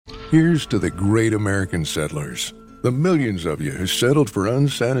Here's to the great American settlers, the millions of you who settled for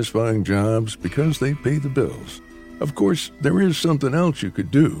unsatisfying jobs because they pay the bills. Of course, there is something else you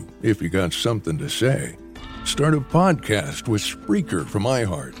could do if you got something to say. Start a podcast with Spreaker from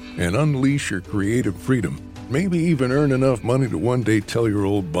iHeart and unleash your creative freedom. Maybe even earn enough money to one day tell your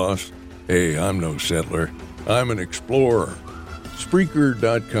old boss, "Hey, I'm no settler. I'm an explorer."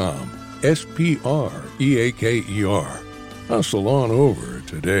 Spreaker.com. Spreaker. Hustle on over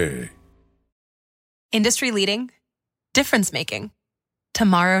today. Industry leading, difference making,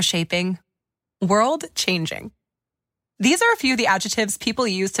 tomorrow shaping, world changing. These are a few of the adjectives people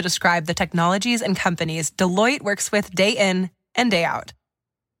use to describe the technologies and companies Deloitte works with day in and day out.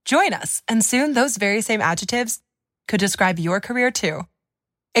 Join us, and soon those very same adjectives could describe your career too.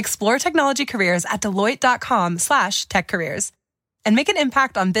 Explore technology careers at Deloitte.com/techcareers and make an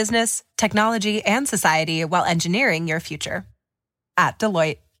impact on business, technology, and society while engineering your future. At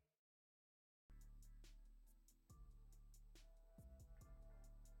Deloitte.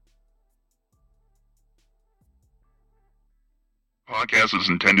 Podcast is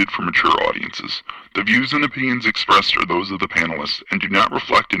intended for mature audiences. The views and opinions expressed are those of the panelists and do not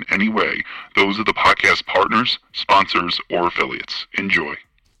reflect in any way those of the podcast partners, sponsors, or affiliates. Enjoy.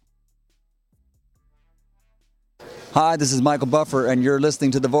 Hi, this is Michael Buffer, and you're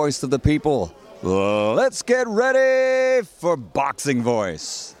listening to the Voice of the People. Let's get ready for Boxing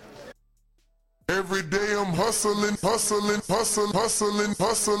Voice. Every day I'm hustling, hustling, hustling, hustling,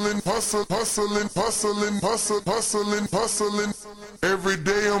 hustling, hustling, hustling, hustling, hustling, hustling, hustling. Every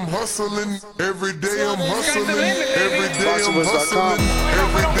day I'm hustling, every day I'm hustling, every day I'm hustling,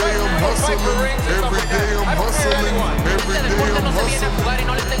 every day I'm hustling, every day I'm hustling, every day I'm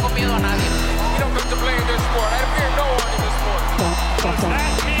hustling. You don't come to play in this sport. I fear no one in this sport. Does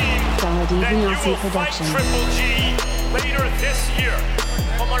that mean that you will fight Triple G later this year?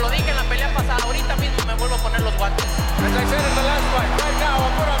 Como lo dije en la pelea pasada, ahorita mismo me vuelvo a poner los guantes. As I said in the last fight, right now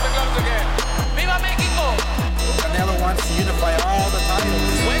I'll put on the gloves again. ¡Viva México! Canelo wants to unify all the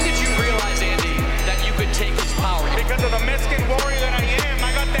titles. When did you realize, Andy, that you could take his power? Because of the Mexican warrior that I am. I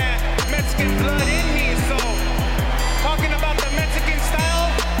got that Mexican blood in me, so talking about the Mexican style,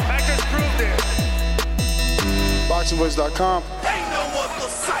 I just proved it. BoxingVoice.com. Ain't no other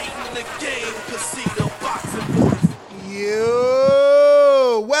sight in the game to see the Boxing Voice.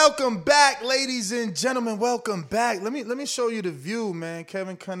 Yo, welcome back, ladies and gentlemen. Welcome back. Let me show you the view, man.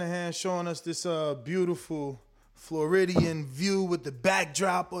 Kevin Cunningham showing us this beautiful Floridian view with the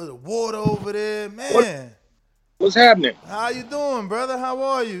backdrop of the water over there, man. What's happening? How you doing, brother? How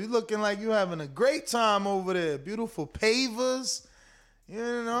are you? You looking like you having a great time over there. Beautiful pavers,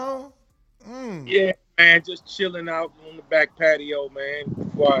 you know. Yeah, man, just chilling out on the back patio, man.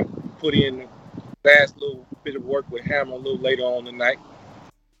 Before I put in the last little bit of work with Hammer a little later on tonight.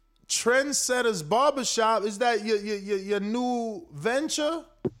 Trendsetters Barbershop, is that your new venture?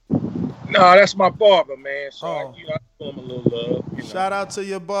 No, that's my barber, man. So I give him a little love. Shout out to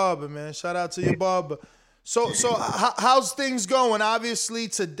your barber, man. Shout out to your barber. So how's things going? Obviously,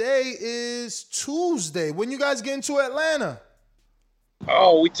 today is Tuesday. When you guys get into Atlanta?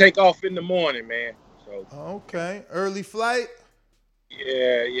 Oh, we take off in the morning, man. So okay, early flight.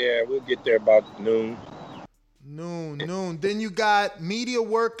 Yeah, we'll get there about noon. Noon. Then you got media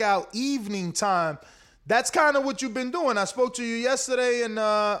workout evening time. That's kind of what you've been doing. I spoke to you yesterday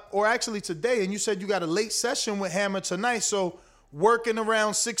or actually today, and you said you got a late session with Hammer tonight. So working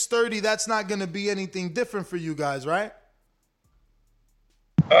around 6:30, that's not going to be anything different for you guys, right?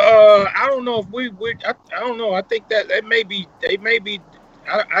 I don't know if I don't know. I think that they may be.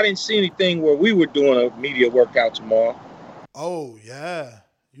 I didn't see anything where we were doing a media workout tomorrow. Oh yeah,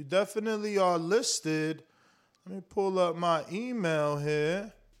 you definitely are listed. Let me pull up my email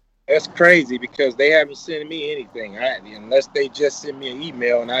here. That's crazy because they haven't sent me anything. Unless they just sent me an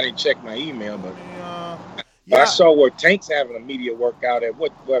email and I didn't check my email. But I saw where Tank's having a media workout at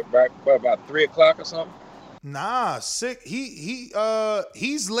what about 3:00 or something. Nah, sick.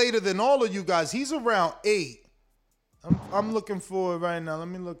 He's later than all of you guys. He's around 8. I'm looking for it right now. Let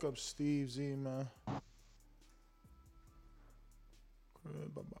me look up Steve's email.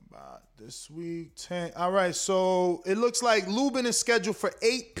 This week, 10. All right, so it looks like Lubin is scheduled for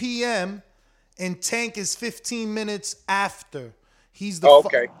 8 p.m. and Tank is 15 minutes after. He's the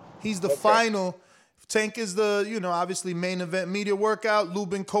final. Tank is the, obviously main event media workout.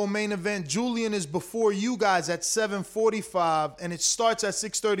 Lubin co-main event. Julian is before you guys at 7:45, and it starts at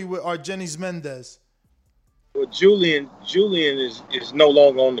 6:30 with Argenis Mendez. Well, Julian is no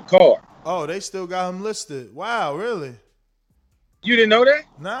longer on the card. Oh, they still got him listed. Wow, really? You didn't know that?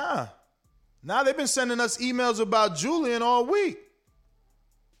 Nah, they've been sending us emails about Julian all week.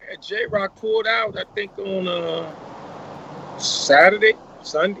 Yeah, J-Rock pulled out, I think, on Sunday.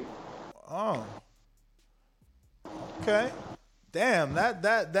 Oh. Okay. Damn,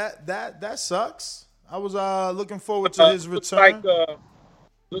 that sucks. I was looking forward to his return.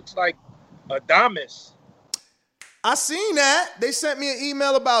 Looks like Adames. I seen that. They sent me an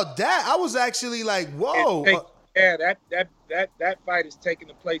email about that. I was actually like, whoa. That fight is taking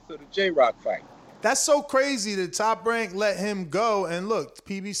the place of the J-Rock fight. That's so crazy that Top Rank let him go, and look,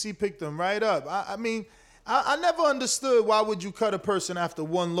 PBC picked him right up. I mean, I never understood why would you cut a person after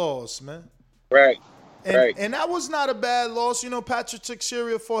one loss, man. Right. And that was not a bad loss. You know, Patrick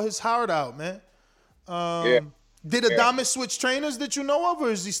Teixeira fought his heart out, man. Did Adames switch trainers that you know of,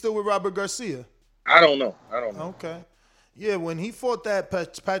 or is he still with Robert Garcia? I don't know. Okay. Yeah, when he fought that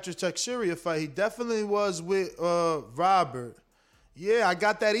Patrick Teixeira fight, he definitely was with Robert. Yeah, I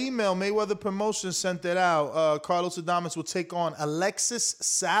got that email. Mayweather Promotions sent that out. Carlos Adames will take on Alexis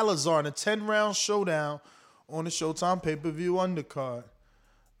Salazar in a 10-round showdown on the Showtime pay-per-view undercard.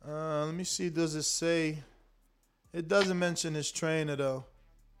 Let me see. Does it say? It doesn't mention his trainer, though.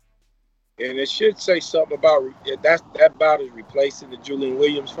 And it should say something about that bout is replacing the Julian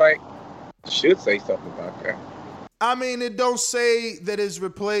Williams fight. It should say something about that. I mean, it don't say that it's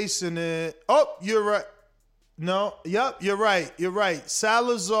replacing it. Oh, you're right. No, yep, you're right. You're right.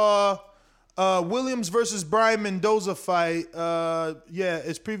 Salazar, Williams versus Brian Mendoza fight.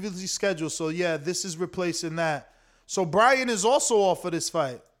 It's previously scheduled. So, yeah, this is replacing that. So, Brian is also off of this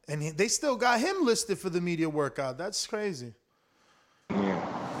fight. And they still got him listed for the media workout. That's crazy.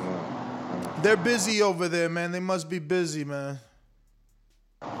 They're busy over there, man. They must be busy, man.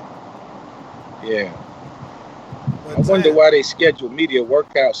 Yeah. I wonder why they schedule media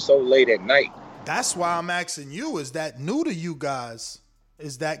workouts so late at night. That's why I'm asking you. Is that new to you guys?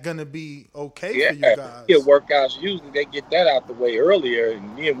 Is that going to be okay for you guys? Yeah, workouts, usually they get that out the way earlier,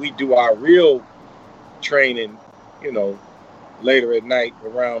 and then we do our real training, you know, later at night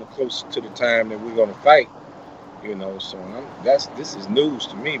around close to the time that we're going to fight, you know. So this is news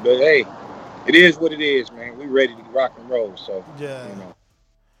to me. But, hey, it is what it is, man. We ready to rock and roll. So, yeah. You know.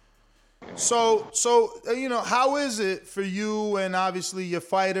 So you know, how is it for you and obviously your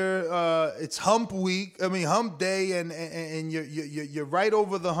fighter? It's hump week. I mean, hump day, and you're right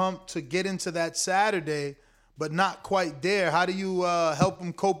over the hump to get into that Saturday, but not quite there. How do you help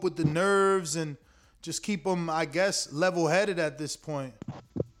them cope with the nerves and just keep them, I guess, level-headed at this point?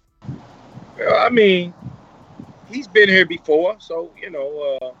 Well, I mean, he's been here before, so you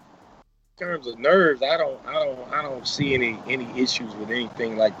know. In terms of nerves, I don't see any issues with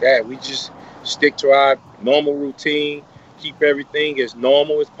anything like that. We just stick to our normal routine, keep everything as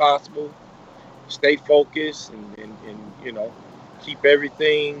normal as possible, stay focused, and you know, keep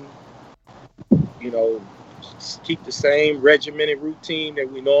everything, you know, keep the same regimented routine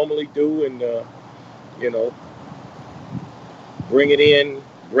that we normally do, and you know, bring it in,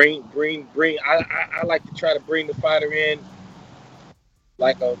 bring. I like to try to bring the fighter in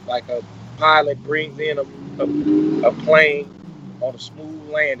like a pilot brings in a plane on a smooth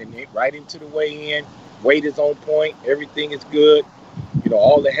landing, right into the weigh-in. Weight is on point. Everything is good. You know,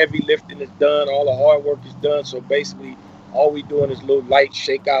 all the heavy lifting is done. All the hard work is done. So basically, all we doing is a little light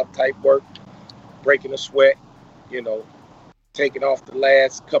shakeout type work, breaking a sweat, you know, taking off the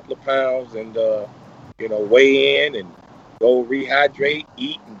last couple of pounds and, you know, weigh in and go rehydrate,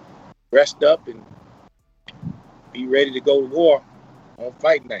 eat, and rest up and be ready to go to war on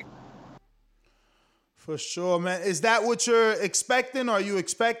fight night. For sure, man. Is that what you're expecting? Are you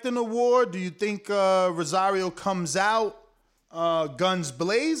expecting a war? Do you think Rosario comes out guns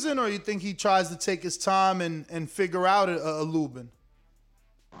blazing, or you think he tries to take his time and figure out a Lubin?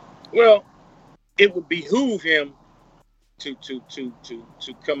 Well, it would behoove him to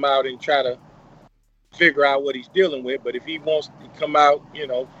come out and try to figure out what he's dealing with. But if he wants to come out, you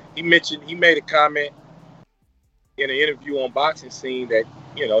know, he made a comment in an interview on Boxing Scene that,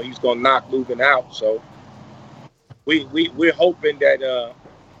 you know, he's gonna knock Lubin out. So we're hoping that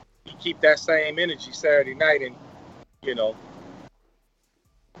he keep that same energy Saturday night and, you know,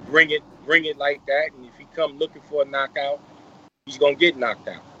 bring it like that. And if he come looking for a knockout, he's gonna get knocked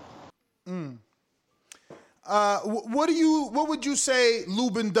out. What would you say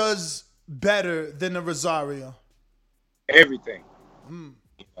Lubin does better than the Rosario? Everything. You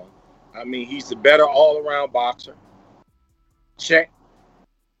know, I mean, he's a better all-around boxer. Check.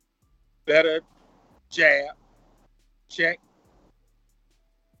 Better jab. Check.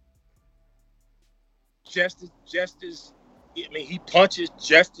 Just as I mean, he punches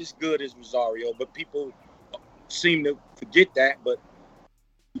just as good as Rosario, but people seem to forget that. But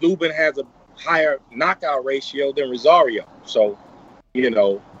Lubin has a higher knockout ratio than Rosario. So, you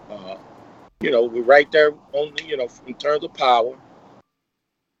know, we're right there on the, in terms of power.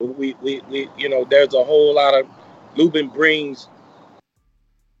 We there's a whole lot of Lubin brings.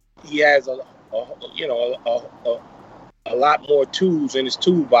 He has a lot more tools in his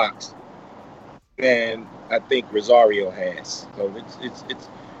toolbox than I think Rosario has. So it's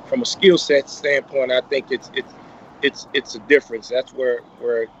from a skill set standpoint, I think it's a difference. That's where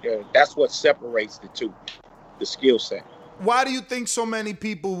that's what separates the two, the skill set. Why do you think so many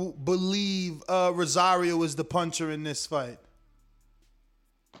people believe Rosario is the puncher in this fight?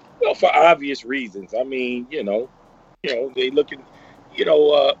 Well, for obvious reasons. I mean, they look at,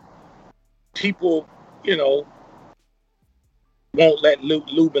 people, won't let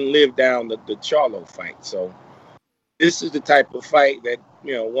Lubin live down the Charlo fight. So this is the type of fight that,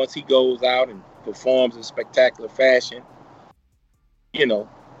 once he goes out and performs in spectacular fashion, they'll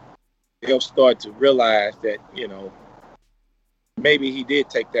start to realize that, maybe he did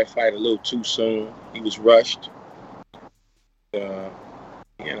take that fight a little too soon. He was rushed. They'll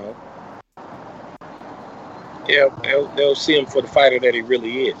see him for the fighter that he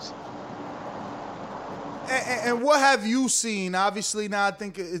really is. And what have you seen? Obviously, now I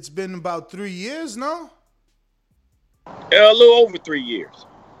think it's been about 3 years, no? A little over 3 years.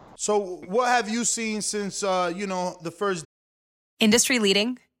 So what have you seen since, the first? Industry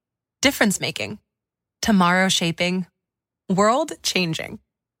leading, difference making, tomorrow shaping, world changing.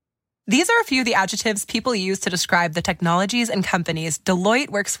 These are a few of the adjectives people use to describe the technologies and companies Deloitte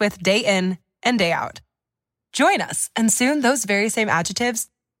works with day in and day out. Join us, and soon those very same adjectives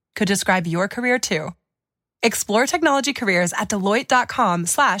could describe your career too. Explore technology careers at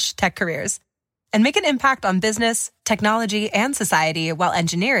Deloitte.com/techcareers and make an impact on business, technology, and society while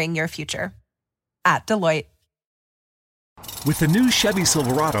engineering your future. At Deloitte. With the new Chevy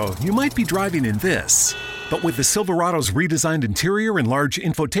Silverado, you might be driving in this. But with the Silverado's redesigned interior and large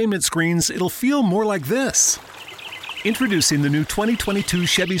infotainment screens, it'll feel more like this. Introducing the new 2022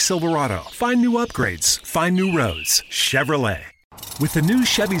 Chevy Silverado. Find new upgrades, find new roads. Chevrolet. With the new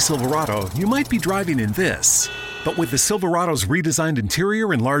Chevy Silverado, you might be driving in this. But with the Silverado's redesigned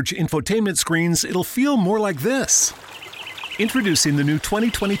interior and large infotainment screens, it'll feel more like this. Introducing the new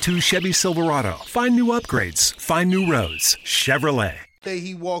 2022 Chevy Silverado. Find new upgrades, find new roads. Chevrolet.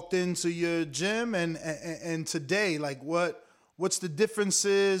 He walked into your gym and today, like what's the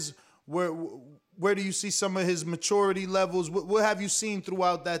differences? Where do you see some of his maturity levels? What have you seen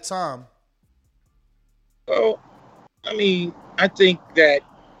throughout that time? Well, I mean, I think that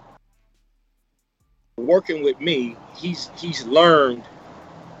working with me, he's learned,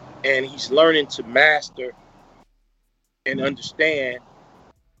 and he's learning to master and understand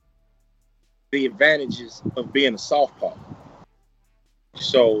the advantages of being a southpaw.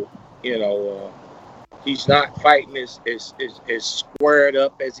 So, he's not fighting as squared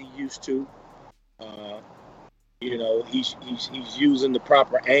up as he used to. He's using the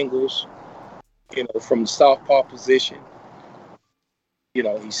proper angles, from the southpaw position.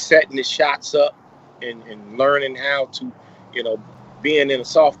 He's setting his shots up and learning how to, being in a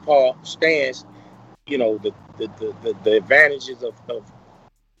southpaw stance, the advantages of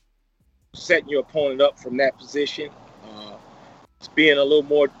setting your opponent up from that position. It's being a little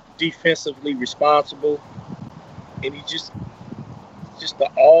more defensively responsible, and he's just the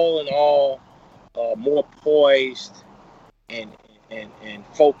all in all, more poised and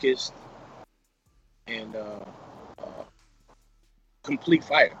focused and complete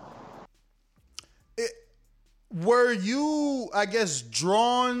fighter. Were you, I guess,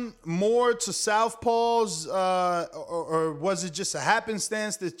 drawn more to southpaws, or was it just a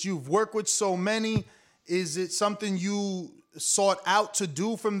happenstance that you've worked with so many? Is it something you sought out to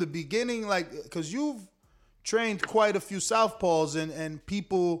do from the beginning? Like, because you've trained quite a few southpaws, and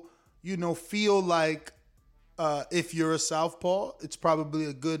people, feel like if you're a southpaw, it's probably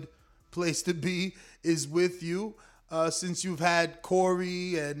a good place to be is with you, since you've had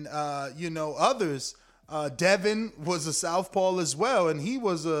Corey and, others. Devin was a southpaw as well, and he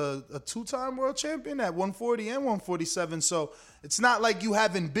was a two-time world champion at 140 and 147. So it's not like you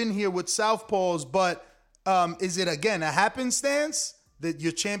haven't been here with southpaws, but is it, again, a happenstance that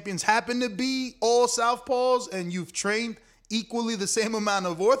your champions happen to be all southpaws and you've trained equally the same amount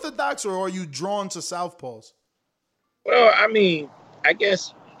of orthodox, or are you drawn to southpaws? Well, I mean, I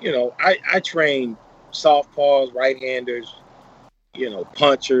guess, I train southpaws, right-handers,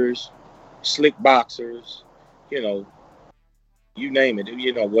 punchers, slick boxers, you name it,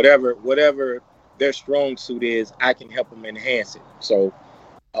 whatever their strong suit is, I can help them enhance it. So,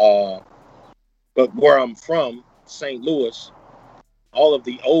 but where I'm from, St. Louis, all of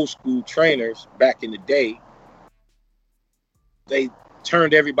the old school trainers back in the day, they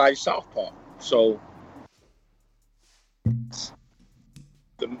turned everybody southpaw. So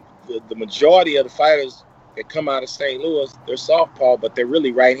the majority of the fighters that come out of St. Louis, they're southpaw, but they're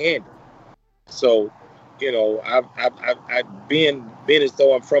really right-handed. So, you know, I've been as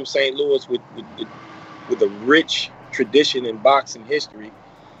though I'm from St. Louis with a rich tradition in boxing history.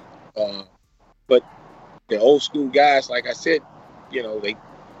 But the old school guys, like I said, you know, they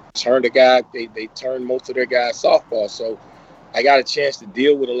turned they turned most of their guys southpaw. So I got a chance to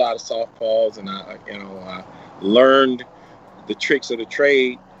deal with a lot of southpaws, and I learned the tricks of the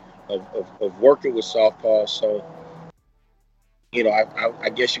trade of working with southpaws. So, you know, I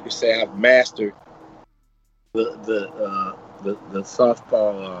guess you could say I've mastered the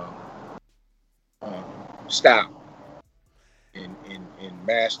southpaw style, and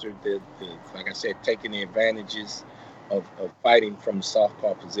mastered the like I said, taking the advantages of fighting from the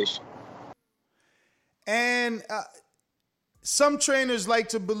southpaw position. And some trainers like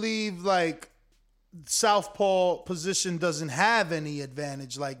to believe like southpaw position doesn't have any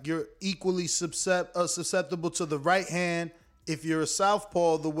advantage. Like you're equally susceptible to the right hand if you're a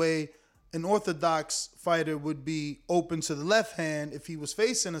southpaw, the way an orthodox fighter would be open to the left hand if he was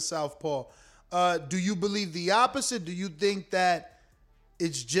facing a southpaw. Do you believe the opposite? Do you think that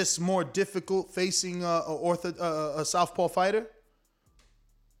it's just more difficult facing a southpaw fighter?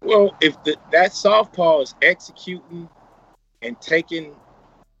 Well, if that southpaw is executing and taking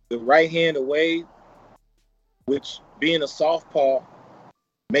the right hand away, which being a southpaw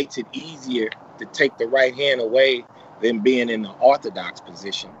makes it easier to take the right hand away than being in the orthodox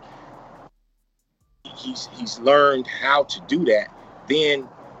position. He's learned how to do that. Then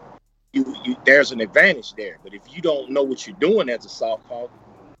there's an advantage there. But if you don't know what you're doing as a southpaw,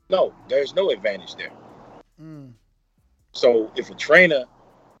 no, there's no advantage there. So if a trainer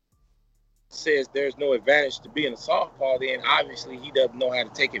says there's no advantage to being a southpaw, then obviously he doesn't know how to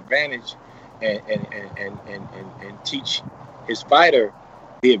take advantage and teach his fighter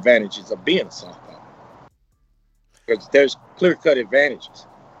the advantages of being a southpaw. Because there's clear-cut advantages.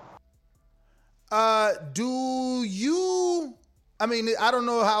 Do you, I mean, I don't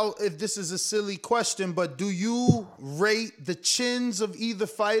know if this is a silly question, but do you rate the chins of either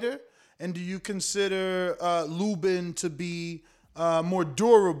fighter? And do you consider Lubin to be more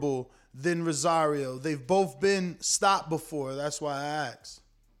durable than Rosario? They've both been stopped before. That's why I asked.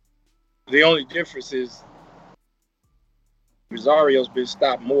 The only difference is Rosario's been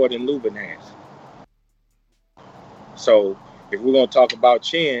stopped more than Lubin has. So if we're going to talk about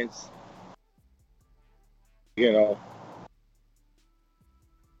chins, you know.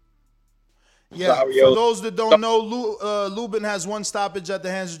 Yeah, Rosario, for those that don't know, Lubin has one stoppage at the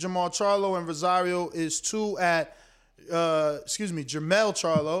hands of Jamal Charlo, and Rosario is two at, Jermell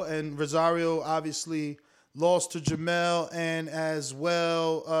Charlo. And Rosario obviously lost to Jermell and as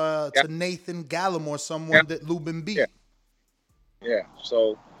well to Nathan Gallimore, someone that Lubin beat. Yeah,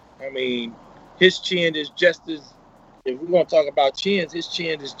 so, I mean, his chin is just as, if we're going to talk about chins, his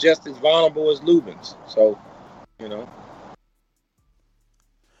chin is just as vulnerable as Lubin's. So, you know.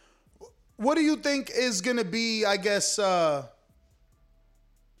 What do you think is going to be, I guess,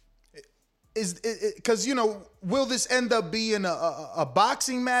 because, you know, will this end up being a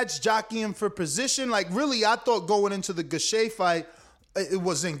boxing match, jockeying for position? Like, really, I thought going into the Gausha fight, it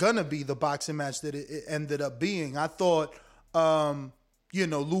wasn't going to be the boxing match that it ended up being. I thought, you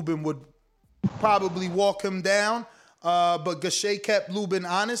know, Lubin would probably walk him down, but Gausha kept Lubin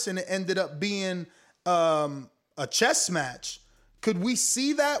honest, and it ended up being a chess match. Could we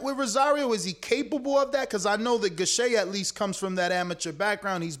see that with Rosario? Is he capable of that? Because I know that Gausha at least comes from that amateur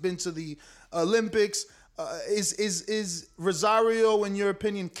background. He's been to the Olympics. Is Rosario, in your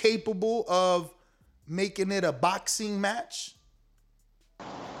opinion, capable of making it a boxing match?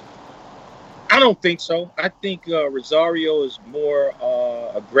 I don't think so. I think Rosario is more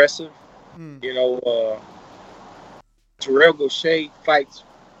aggressive. You know, Terrell Gausha fights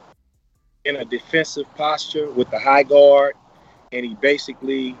in a defensive posture with the high guard. And he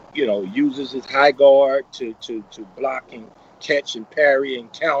basically, you know, uses his high guard to block and catch and parry and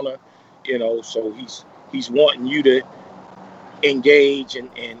counter, you know. So he's wanting you to engage and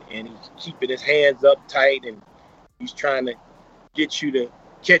he's keeping his hands up tight, and he's trying to get you to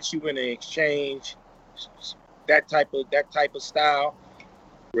catch you in an exchange. That type of style.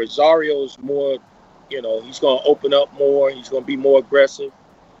 Rosario's more, you know, he's going to open up more. He's going to be more aggressive.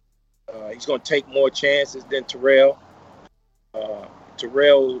 He's going to take more chances than Terrell.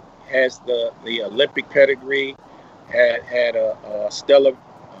 Terrell has the Olympic pedigree, had a stellar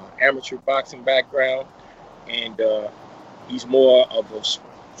amateur boxing background, and he's more of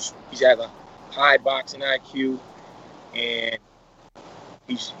he has a high boxing IQ, and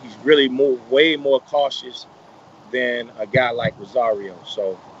he's really way more cautious than a guy like Rosario.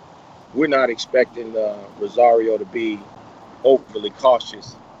 So we're not expecting Rosario to be overly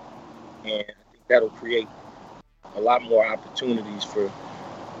cautious, and I think that'll create a lot more opportunities for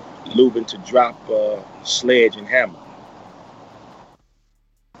Lubin to drop Sledge and Hammer.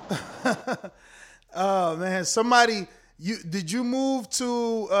 Oh man, did you move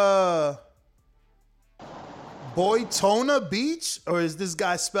to Boytona Beach, or is this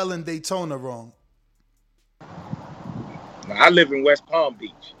guy spelling Daytona wrong? No, I live in West Palm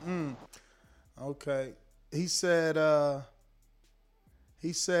Beach. Okay. He said,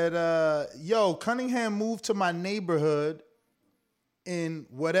 yo, Cunningham moved to my neighborhood in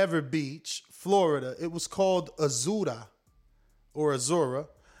whatever beach, Florida. It was called Azura.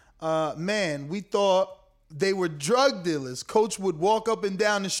 Man, we thought they were drug dealers. Coach would walk up and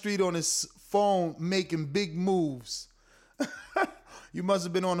down the street on his phone making big moves. You must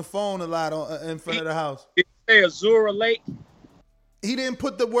have been on the phone a lot in front of the house. Did you say Azura Lake? He didn't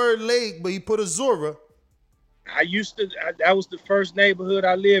put the word lake, but he put Azura. That was the first neighborhood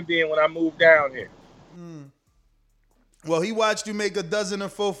I lived in when I moved down here. Well, he watched you make a dozen or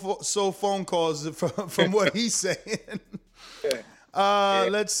so phone calls from what he's saying.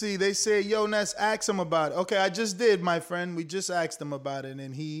 Let's see. They say, yo, Ness, ask him about it. Okay, I just did, my friend. We just asked him about it,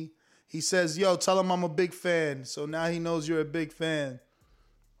 and he says, yo, tell him I'm a big fan. So now he knows you're a big fan.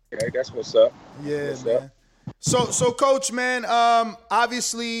 Okay, that's what's up. Yeah, what's man. Up? So, Coach, man,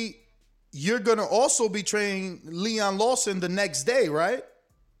 obviously you're going to also be training Leon Lawson the next day, right?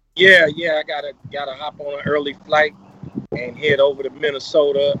 Yeah, I gotta hop on an early flight and head over to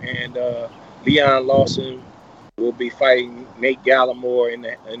Minnesota, and Leon Lawson will be fighting Nate Gallimore in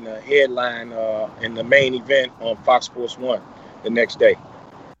the headline in the main event on Fox Sports 1 the next day.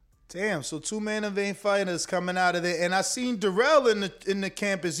 Damn, so 2 main event fighters coming out of there. And I seen Darrell in the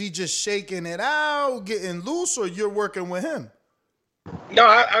camp. Is he just shaking it out, getting loose, or you're working with him? No,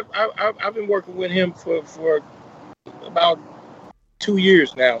 I've been working with him for about 2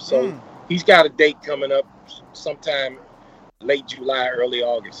 years now. So he's got a date coming up sometime late July, early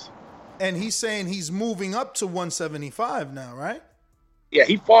August. And he's saying he's moving up to 175 now, right? Yeah,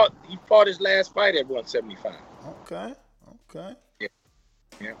 he fought his last fight at 175. Okay.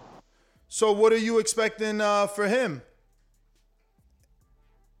 Yeah. So what are you expecting for him?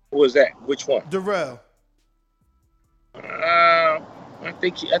 What was that? Which one? Darrell. I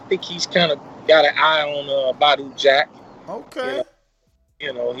think he's kind of got an eye on Badou Jack. Okay.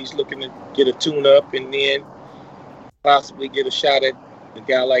 You know, he's looking to get a tune-up and then possibly get a shot at a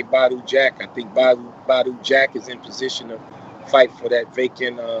guy like Badou Jack. I think Badou Jack is in position to fight for that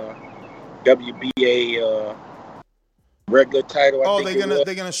vacant WBA regular title.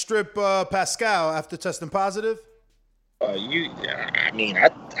 They're gonna strip Pascal after testing positive. I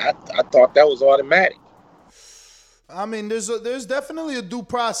thought that was automatic. I mean, there's definitely a due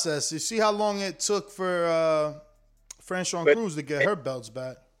process. You see how long it took for Franchon Cruz to get her belts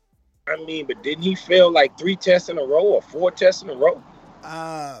back. I mean, but didn't he fail like 3 tests in a row or 4 tests in a row?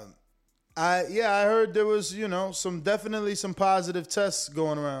 I heard there was definitely some positive tests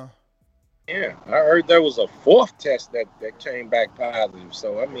going around. Yeah, I heard there was a 4th test that came back positive.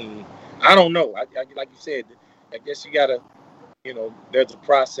 So I mean, I don't know. I like you said, I guess you gotta, there's a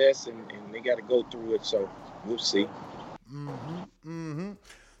process and they gotta go through it. So we'll see.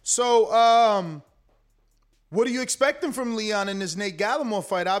 So, what are you expecting from Leon in this Nate Gallimore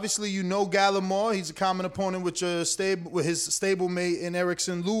fight? Obviously, you know Gallimore. He's a common opponent with his stablemate in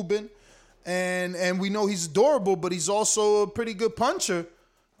Erickson Lubin. And we know he's durable, but he's also a pretty good puncher.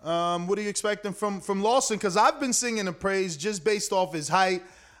 What are you expecting from Lawson? Because I've been singing the praise just based off his height,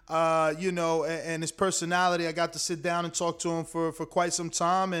 and his personality. I got to sit down and talk to him for quite some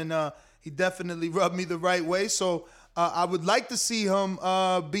time, and he definitely rubbed me the right way. So I would like to see him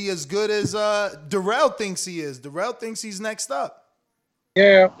be as good as Darrell thinks he is. Darrell thinks he's next up.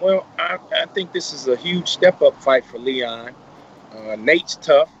 Yeah, well, I think this is a huge step-up fight for Leon. Nate's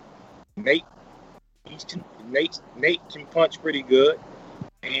tough. Nate can punch pretty good.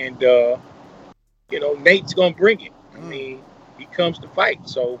 And, Nate's going to bring it. I mean, he comes to fight.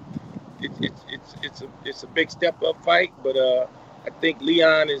 So it's a big step-up fight. But I think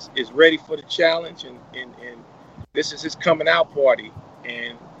Leon is ready for the challenge. And this is his coming out party.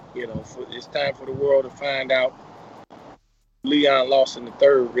 And, it's time for the world to find out who Leon Lawson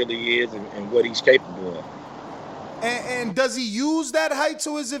III really is and what he's capable of. And does he use that height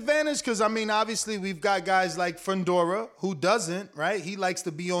to his advantage? Because, I mean, obviously we've got guys like Fundora who doesn't, right? He likes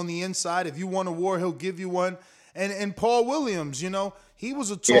to be on the inside. If you want a war, he'll give you one. And Paul Williams, He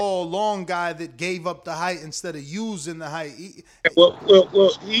was a tall, long guy that gave up the height instead of using the height. Well,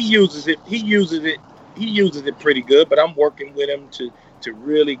 he uses it. He uses it pretty good. But I'm working with him to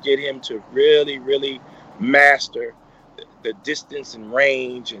really get him to really master the distance and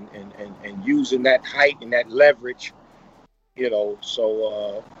range and using that height and that leverage.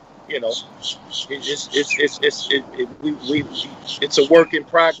 So it's a work in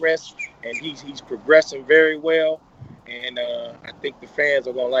progress, and he's progressing very well. And I think the fans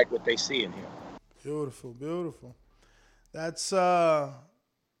are gonna like what they see in him. Beautiful. That's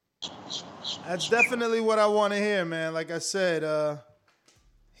definitely what I want to hear, man. Like I said,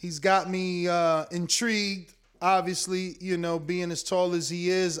 he's got me intrigued. Obviously, being as tall as he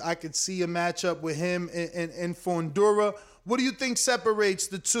is, I could see a matchup with him and Fundora. What do you think separates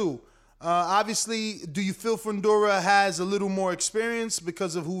the two? Obviously, do you feel Fundora has a little more experience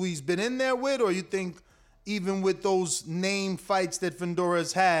because of who he's been in there with, or you think even with those name fights that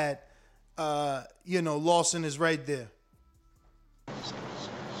Fundora's had, Lawson is right there?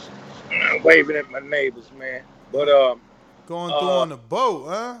 I'm waving at my neighbors, man. But going through on the boat,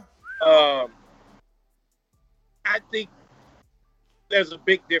 huh? I think there's a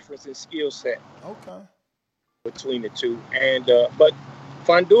big difference in skill set. Okay. Between the two, and but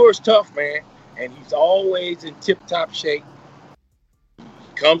Fundora's tough, man, and he's always in tip-top shape.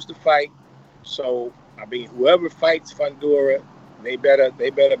 He comes to fight, so I mean, whoever fights Fundora, they better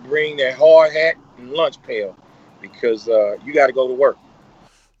bring their hard hat and lunch pail, because you got to go to work.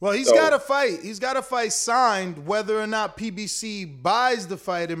 Well, he's got to fight. He's got to fight signed, whether or not PBC buys the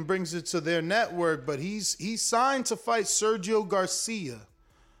fight and brings it to their network. But he's signed to fight Sergio Garcia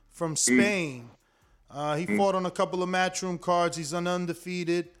from Spain. He fought on a couple of Matchroom cards. He's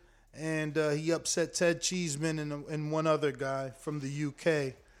undefeated, and he upset Ted Cheeseman and one other guy from the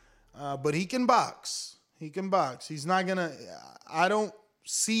UK. But he can box. He's not gonna. I don't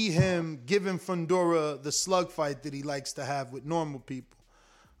see him giving Fundora the slug fight that he likes to have with normal people.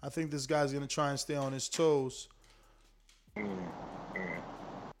 I think this guy's gonna try and stay on his toes.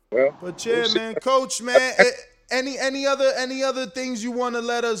 Well, but yeah, man, Coach, man. Any other things you want to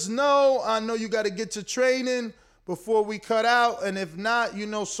let us know? I know you got to get to training before we cut out, and if not,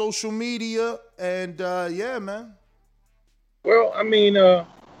 social media, and yeah, man. Well, I mean,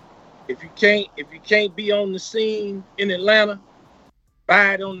 if you can't be on the scene in Atlanta,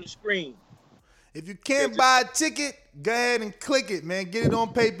 buy it on the screen. If you can't buy a ticket, go ahead and click it, man. Get it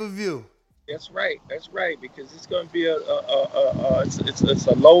on pay-per-view. That's right, because it's going to be it's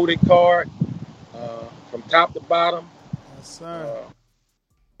a loaded card. From top to bottom. Yes, sir.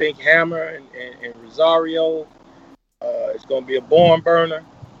 Think Hammer and Rosario. It's going to be a barn burner.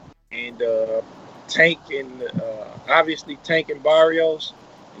 And Tank and obviously Tank and Barrios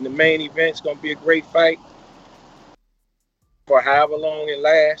in the main event. It's going to be a great fight for however long it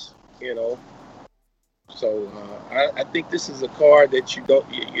lasts, So I think this is a card that you don't,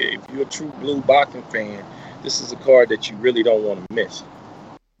 if you're a true blue boxing fan, this is a card that you really don't want to miss.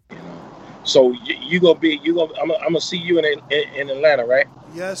 So I'm gonna see you in Atlanta, right?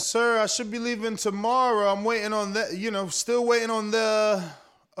 Yes, sir. I should be leaving tomorrow. I'm waiting on that. Still waiting on a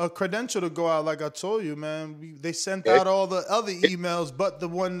credential to go out. Like I told you, man, they sent out all the other emails, but the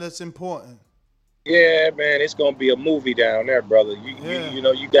one that's important. Yeah, man, it's gonna be a movie down there, brother.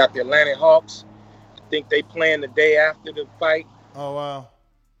 You got the Atlanta Hawks. I think they playing the day after the fight. Oh wow.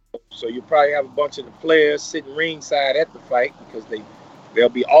 So you probably have a bunch of the players sitting ringside at the fight because they'll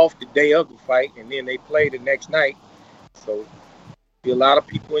be off the day of the fight, and then they play the next night. So be a lot of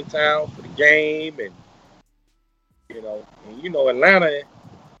people in town for the game, and Atlanta,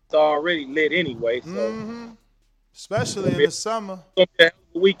 it's already lit anyway. So especially in the summer. It's gonna be a hell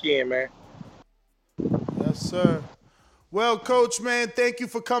of a weekend, man. Yes, sir. Well, Coach, man, thank you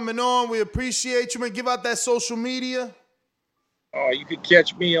for coming on. We appreciate you, man. Give out that social media. You can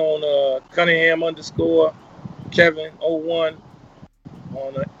catch me on Cunningham _Kevin01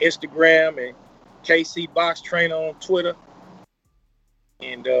 on Instagram, and KC Box Trainer on Twitter,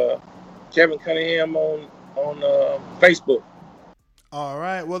 and Kevin Cunningham on Facebook. All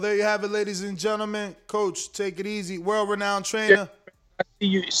right. Well, there you have it, ladies and gentlemen. Coach, take it easy. World-renowned trainer.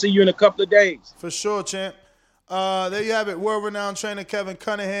 See you in a couple of days. For sure, champ. There you have it. World-renowned trainer Kevin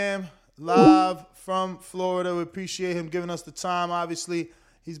Cunningham, live from Florida. We appreciate him giving us the time. Obviously,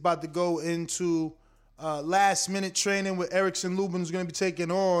 he's about to go into last-minute training with Erickson Lubin, who's going to be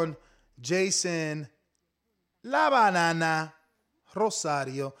taking on Jason La Banana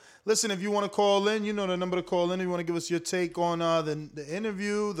Rosario. Listen, if you want to call in, you know the number to call in. If you want to give us your take on the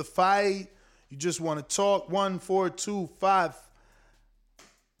interview, the fight, you just want to talk,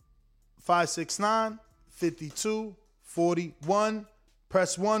 1-425-569-5241.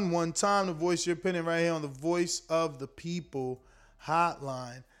 Press 1 one time to voice your opinion right here on the Voice of the People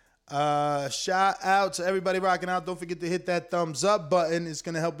hotline. Shout out to everybody rocking out. Don't forget to hit that thumbs up button. It's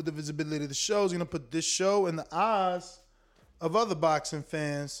going to help with the visibility of the show. It's going to put this show in the eyes of other boxing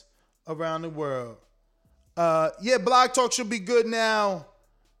fans around the world. Blog Talk should be good now.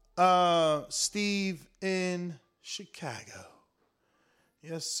 Steve in Chicago.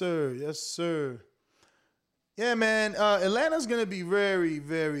 Yes, sir. Yes, sir. Yeah, man. Atlanta's going to be very,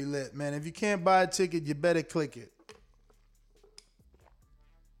 very lit, man. If you can't buy a ticket, you better click it.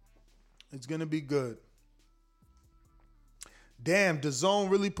 It's going to be good. Damn,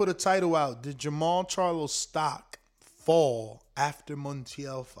 DAZN really put a title out. Did Jamal Charlo's stock fall after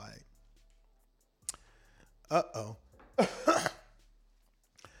Montiel fight? Uh-oh.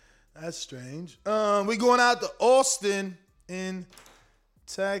 That's strange. We going out to Austin in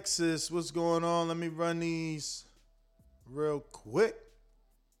Texas. What's going on? Let me run these real quick.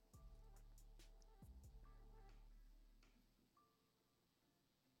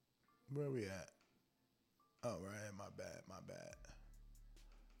 Where we at? Oh, right. My bad.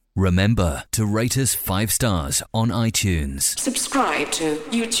 Remember to rate us 5 stars on iTunes. Subscribe to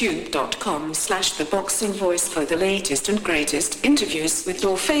youtube.com/theboxingvoice for the latest and greatest interviews with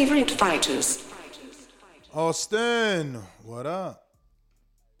your favorite fighters. Austin, what up?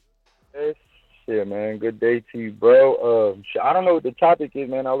 Hey, shit, man. Good day to you, bro. I don't know what the topic is,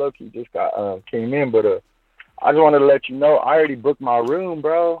 man. I low-key just came in, but I just wanted to let you know I already booked my room,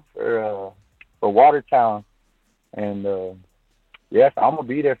 bro, for Watertown, and yes, I'm gonna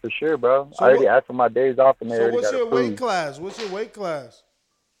be there for sure, bro. So I already asked for my days off, and so what's your weight class? What's your weight class?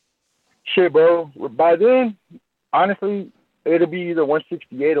 Shit, bro. By then, honestly, it'll be either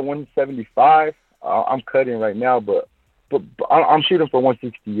 168 or 175. I'm cutting right now, but I'm shooting for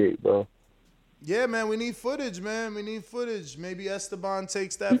 168, bro. Yeah, man, we need footage, man. We need footage. Maybe Esteban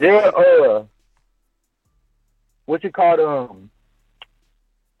takes that. Yeah, what's it called?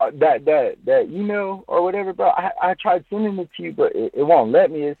 That email or whatever, bro. I tried sending it to you, but it won't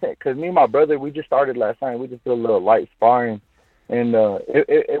let me. It's because me and my brother, we just started last night. We just did a little light sparring, and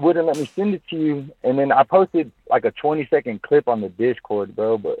it wouldn't let me send it to you. And then I posted like a 20-second clip on the Discord,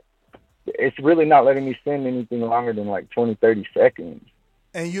 bro, but it's really not letting me send anything longer than like 20, 30 seconds.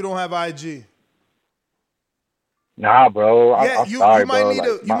 And you don't have IG? Nah, bro. Yeah, I'm sorry, you might bro. need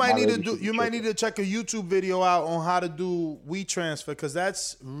to you might need to check a YouTube video out on how to do WeTransfer, because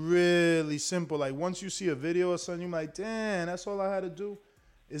that's really simple. Like once you see a video or something, you're like, damn, that's all I had to do.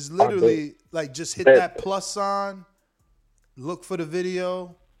 Is literally like just hit that plus sign, look for the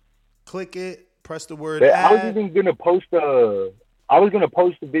video, click it, press the word add. I was even gonna post a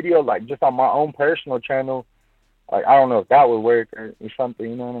video like just on my own personal channel. Like, I don't know if that would work or something,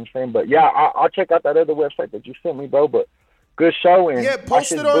 you know what I'm saying? But yeah, I'll check out that other website that you sent me, bro. But good show, and yeah,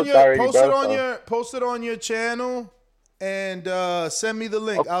 post it on your channel and send me the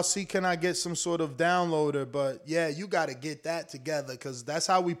link. Okay. I'll see can I get some sort of downloader. But yeah, you got to get that together because that's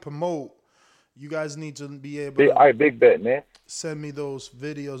how we promote. You guys need to be able to. All right, big bet, man. Send me those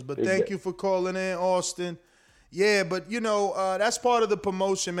videos. But thank you for calling in, Austin. Yeah, but you know that's part of the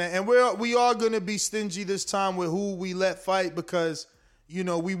promotion, man. And we are gonna be stingy this time with who we let fight because you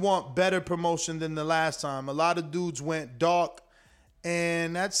know we want better promotion than the last time. A lot of dudes went dark,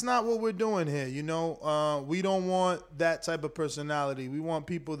 and that's not what we're doing here. You know, we don't want that type of personality. We want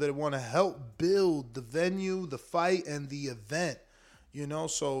people that want to help build the venue, the fight, and the event. You know,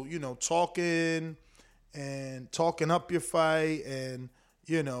 so you know, talking up your fight and.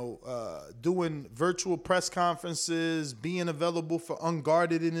 You know, doing virtual press conferences, being available for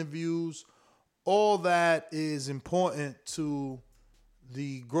unguarded interviews, all that is important to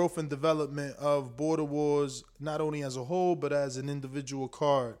the growth and development of Border Wars, not only as a whole, but as an individual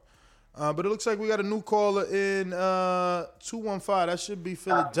card. But it looks like we got a new caller in 215. That should be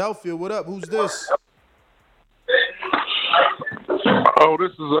Philadelphia. What up? Who's this? Oh,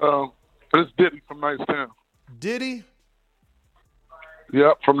 this is Diddy from Nicetown. Diddy?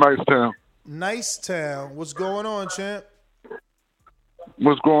 Yep, from Nicetown. Nicetown. What's going on, champ?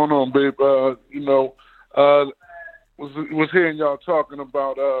 What's going on, babe? You know, was hearing y'all talking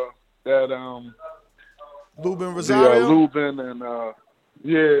about that Lubin Rosario. Lubin and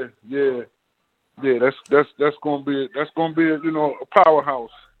yeah. That's gonna be you know a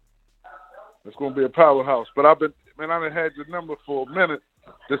powerhouse. It's gonna be a powerhouse. But I done had your number for a minute.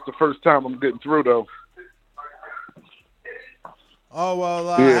 This is the first time I'm getting through though. Oh,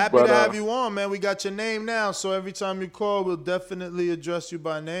 well, happy to have you on, man. We got your name now, so every time you call, we'll definitely address you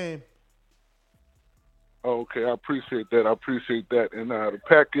by name. Okay, I appreciate that. And the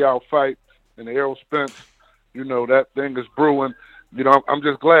Pacquiao fight and the Errol Spence, you know, that thing is brewing. I'm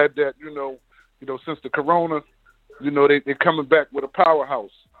just glad that since the corona, they're coming back with a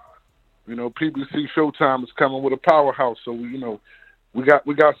powerhouse. PBC Showtime is coming with a powerhouse, so we got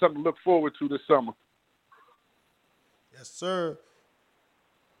something to look forward to this summer. Yes, sir.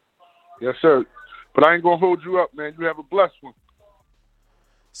 Yes, sir. But I ain't gonna hold you up, man. You have a blessed one.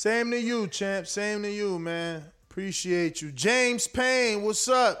 Same to you, champ. Same to you, man. Appreciate you. James Payne, what's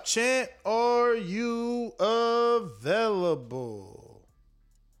up, champ? Are you available?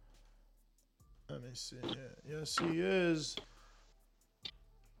 Let me see. Yes, he is.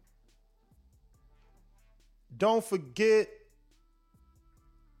 Don't forget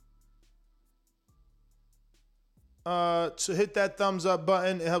to hit that thumbs up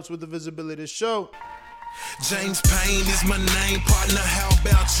button. It helps with the visibility of the show. James Payne is my name, partner, how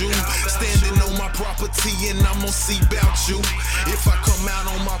about you? Standing on my property and I'm gonna see about you. If I come out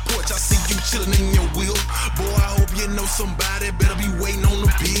on my porch, I see you chilling in your wheel. Boy, I hope you know somebody better be waiting on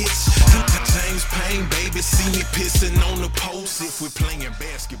the bitch. James Payne, baby, see me pissing on the post. If we're playing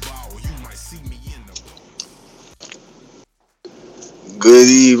basketball, you might see me in the post. Good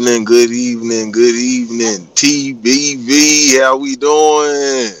evening, good evening, good evening. TBV, how we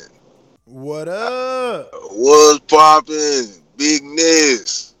doing? What up? What's poppin'? Big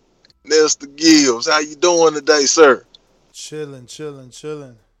Ness. Nestor Gibbs. How you doing today, sir? Chilling.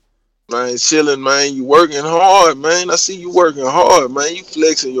 Man, chilling, man. You working hard, man. I see you working hard, man. You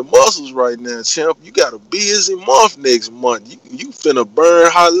flexing your muscles right now, champ. You got a busy month next month. You finna burn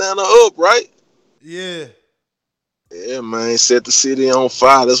Atlanta up, right? Yeah. Yeah, man. Set the city on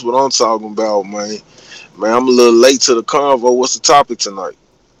fire. That's what I'm talking about, man. Man, I'm a little late to the convo. What's the topic tonight?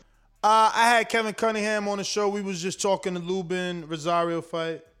 I had Kevin Cunningham on the show. We was just talking the Lubin Rosario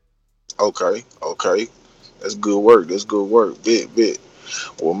fight. Okay. That's good work. Bit.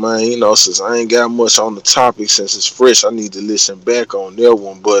 Well, man, since I ain't got much on the topic, since it's fresh, I need to listen back on that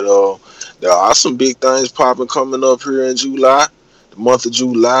one. But there are some big things popping coming up here in July, the month of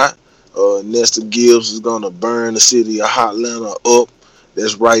July. Nestor Gibbs is gonna burn the city of Atlanta up.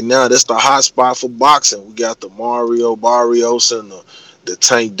 That's right now. That's the hot spot for boxing. We got the Mario Barrios and the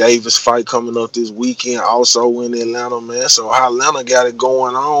Tank Davis fight coming up this weekend, also in Atlanta, man. So Atlanta got it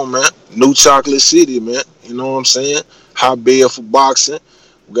going on, man. New Chocolate City, man. You know what I'm saying? Hot bed for boxing.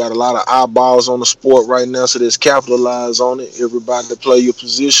 We got a lot of eyeballs on the sport right now, so let's capitalize on it. Everybody to play your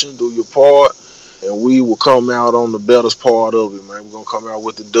position, do your part, and we will come out on the better part of it, man. We're going to come out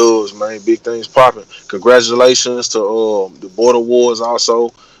with the dubs, man. Big things popping. Congratulations to the Border Wars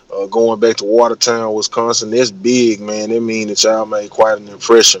also. Going back to Watertown, Wisconsin, that's big, man. That means that y'all made quite an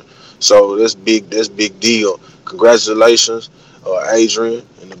impression. So that's big deal. Congratulations, Adrian,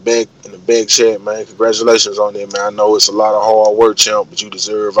 in the back chat, man. Congratulations on that, man. I know it's a lot of hard work, champ, but you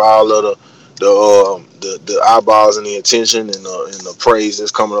deserve all of the eyeballs and the attention and the praise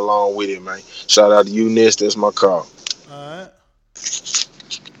that's coming along with it, man. Shout out to you, Ness. That's my call. All right.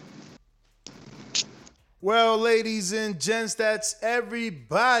 Well, ladies and gents, that's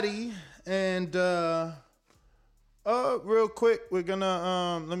everybody. And real quick, we're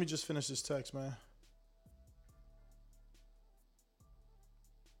gonna let me just finish this text, man.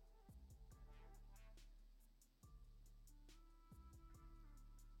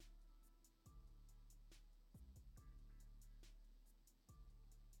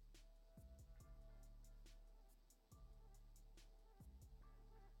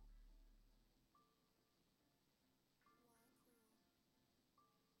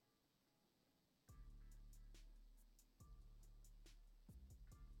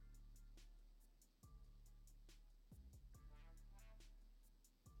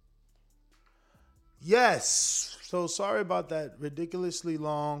 Yes. So sorry about that ridiculously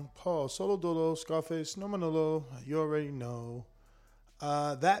long pause. Solo Dolo, Scarface, no Manolo. You already know.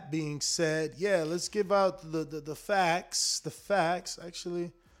 That being said, yeah, let's give out the facts. The facts.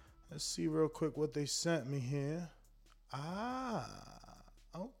 Actually, let's see real quick what they sent me here.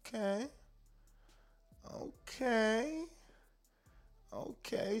 Okay.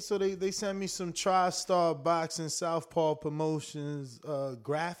 So they sent me some TriStar Boxing Southpaw Promotions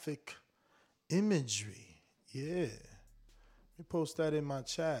graphic imagery. Yeah. Let me post that in my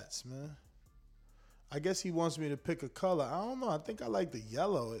chats, man. I guess he wants me to pick a color. I don't know. I think I like the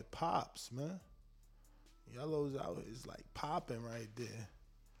yellow. It pops, man. Yellow's out is like popping right there.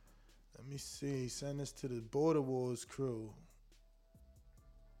 Let me see. Send this to the Border Wars crew.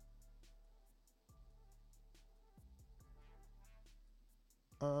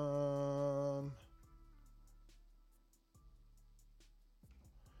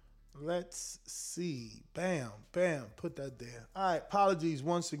 Let's see. Bam. Put that there. All right. Apologies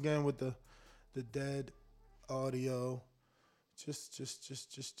once again with the dead audio.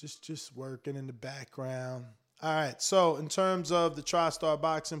 Just working in the background. All right, so in terms of the TriStar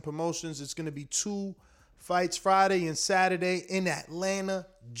Boxing Promotions, it's going to be 2 fights Friday and Saturday in Atlanta,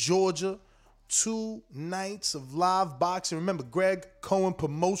 Georgia. 2 nights of live boxing. Remember, Greg Cohen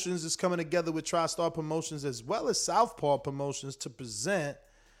Promotions is coming together with TriStar Promotions as well as Southpaw Promotions to present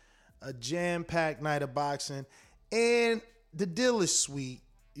a jam-packed night of boxing. And the deal is sweet.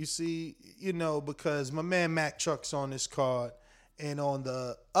 You see, because my man Mac Truck's on this card. And on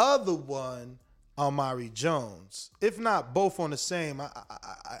the other one, Amari Jones. If not both on the same,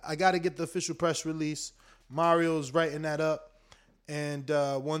 I got to get the official press release. Mario's writing that up. And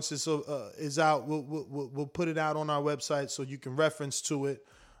once it's is out, we'll put it out on our website so you can reference to it.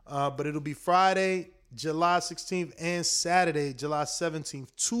 But it'll be Friday, July 16th, and Saturday, July 17th.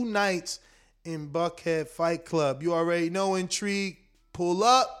 2 nights in Buckhead Fight Club. You already know, intrigue. Pull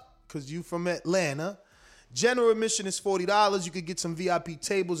up, because you from Atlanta. General admission is $40. You could get some VIP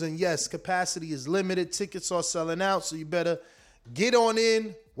tables. And yes, capacity is limited. Tickets are selling out, so you better get on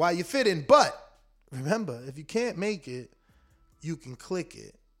in while you fit in. But remember, if you can't make it, you can click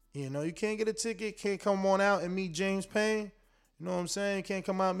it. You can't get a ticket, can't come on out and meet James Payne. You know what I'm saying? You can't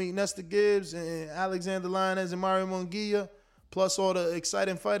come out and meet Nesta Gibbs and Alexander Lionez and Mario Munguia, plus all the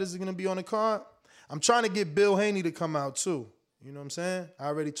exciting fighters are going to be on the card. I'm trying to get Bill Haney to come out too. You know what I'm saying? I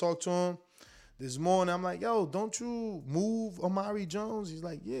already talked to him this morning. I'm like, yo, don't you move Amari Jones? He's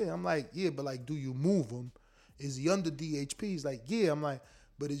like, yeah. I'm like, yeah, but like, do you move him? Is he under DHP? He's like, yeah. I'm like,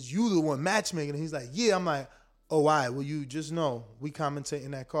 but is you the one matchmaking? And he's like, yeah. I'm like, oh, all right. Well, you just know we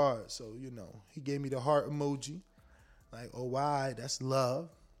commentating that card. So, he gave me the heart emoji. Like, oh, why? That's love.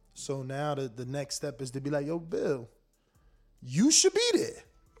 So now the next step is to be like, yo, Bill, you should be there.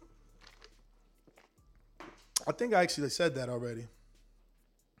 I think I actually said that already.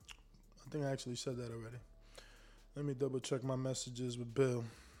 Let me double check my messages with Bill.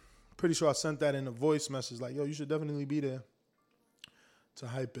 Pretty sure I sent that in a voice message like, yo, you should definitely be there to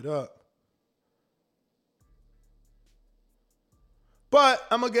hype it up. But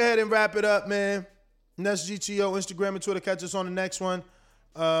I'm going to go ahead and wrap it up, man. Nest GTO, Instagram and Twitter. Catch us on the next one.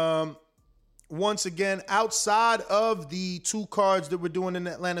 Once again, outside of the 2 cards that we're doing in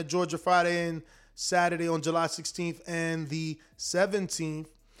Atlanta, Georgia, Friday and Saturday on July 16th and the 17th,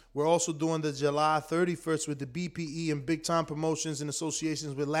 we're also doing the July 31st with the BPE and Big Time Promotions in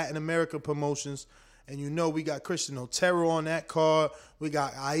associations with Latin America Promotions. And we got Christian Otero on that card. We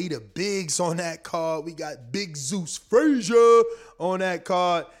got Aida Biggs on that card. We got Big Zeus Frazier on that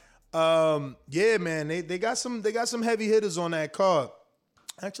card. Yeah, man, they got some heavy hitters on that card.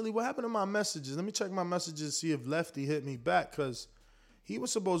 Actually, what happened to my messages? Let me check my messages, see if Lefty hit me back, because he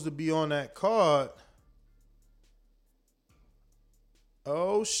was supposed to be on that card.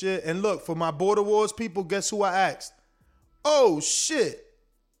 Oh, shit. And look, for my Border Wars people, guess who I asked? Oh, shit.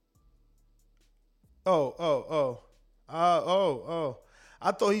 Oh.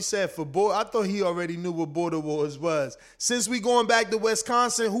 I thought he said I thought he already knew what Border Wars was. Since we going back to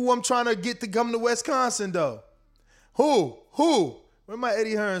Wisconsin, who I'm trying to get to come to Wisconsin, though? Who? Where my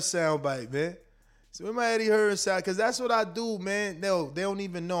Eddie Hearn soundbite, man? So where my Eddie Hearn sound? Because that's what I do, man. No, they don't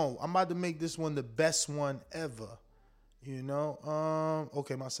even know. I'm about to make this one the best one ever.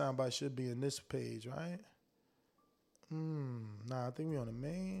 Okay, my soundbite should be in this page, right? Nah, I think we on the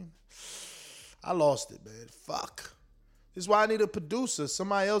main. I lost it, man. Fuck. This is why I need a producer.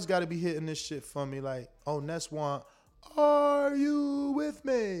 Somebody else got to be hitting this shit for me. Like, oh, Ness want, are you with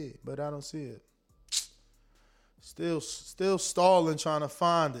me? But I don't see it. Still stalling trying to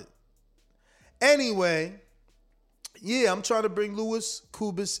find it. Anyway, yeah, I'm trying to bring Louis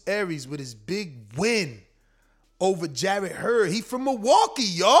Cubas Aries with his big win over Jarrett Hurd. He from Milwaukee,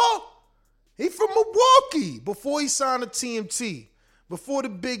 y'all. He from Milwaukee before he signed to TMT. Before the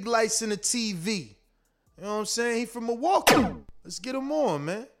big lights and the TV. You know what I'm saying? He from Milwaukee. Let's get him on,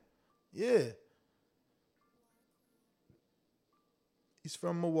 man. Yeah. He's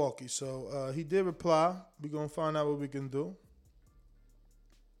from Milwaukee. So he did reply. We're going to find out what we can do.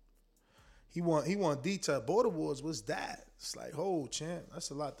 He want detail. Border Wars, what's that? It's like, oh, champ,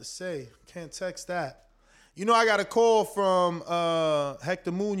 that's a lot to say. Can't text that. I got a call from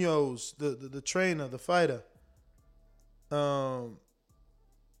Hector Munoz, the trainer, the fighter.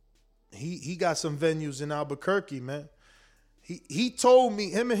 He got some venues in Albuquerque, man. He told me,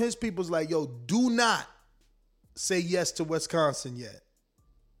 him and his people's like, yo, do not say yes to Wisconsin yet.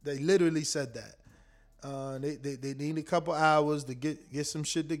 They literally said that. They need a couple hours to get some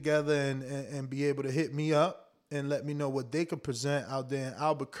shit together and be able to hit me up and let me know what they could present out there in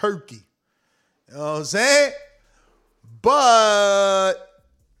Albuquerque. You know what I'm saying? But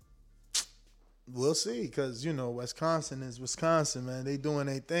We'll see, because, you know, Wisconsin is Wisconsin, man. They doing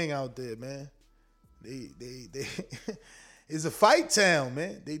their thing out there, man. They it's a fight town,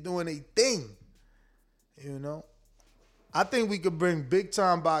 man. They doing their thing, you know. I think we could bring big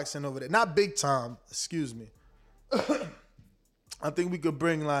time boxing over there. Not big time, excuse me. I think we could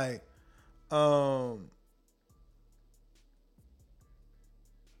bring like a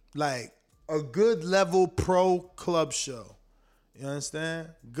good level pro club show. You understand?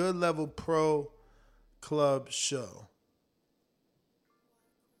 Good level pro club show.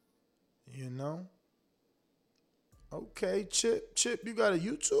 You know? Okay, Chip, you got a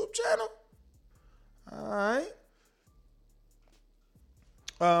YouTube channel? All right.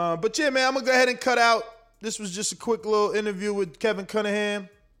 But yeah, man, I'm going to go ahead and cut out. This was just a quick little interview with Kevin Cunningham.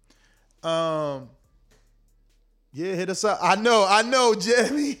 Yeah, hit us up. I know,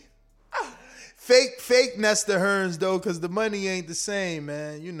 Jeremy. Fake Nestor Hearns, though, because the money ain't the same,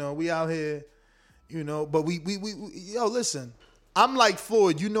 man. You know, we out here, you know, but we yo, listen, I'm like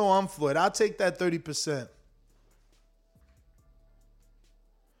Floyd. You know I'm Floyd. I'll take that 30%.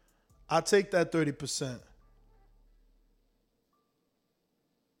 I'll take that 30%.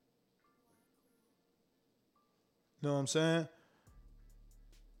 Know what I'm saying?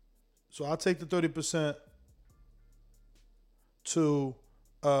 So I'll take the 30% to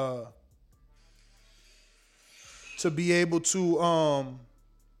be able to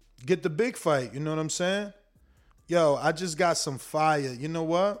get the big fight. You know what I'm saying? Yo, I just got some fire. You know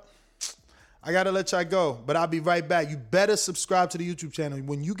what? I got to let y'all go, but I'll be right back. You better subscribe to the YouTube channel.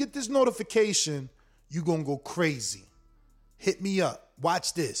 When you get this notification, you going to go crazy. Hit me up.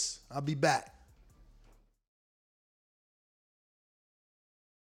 Watch this. I'll be back.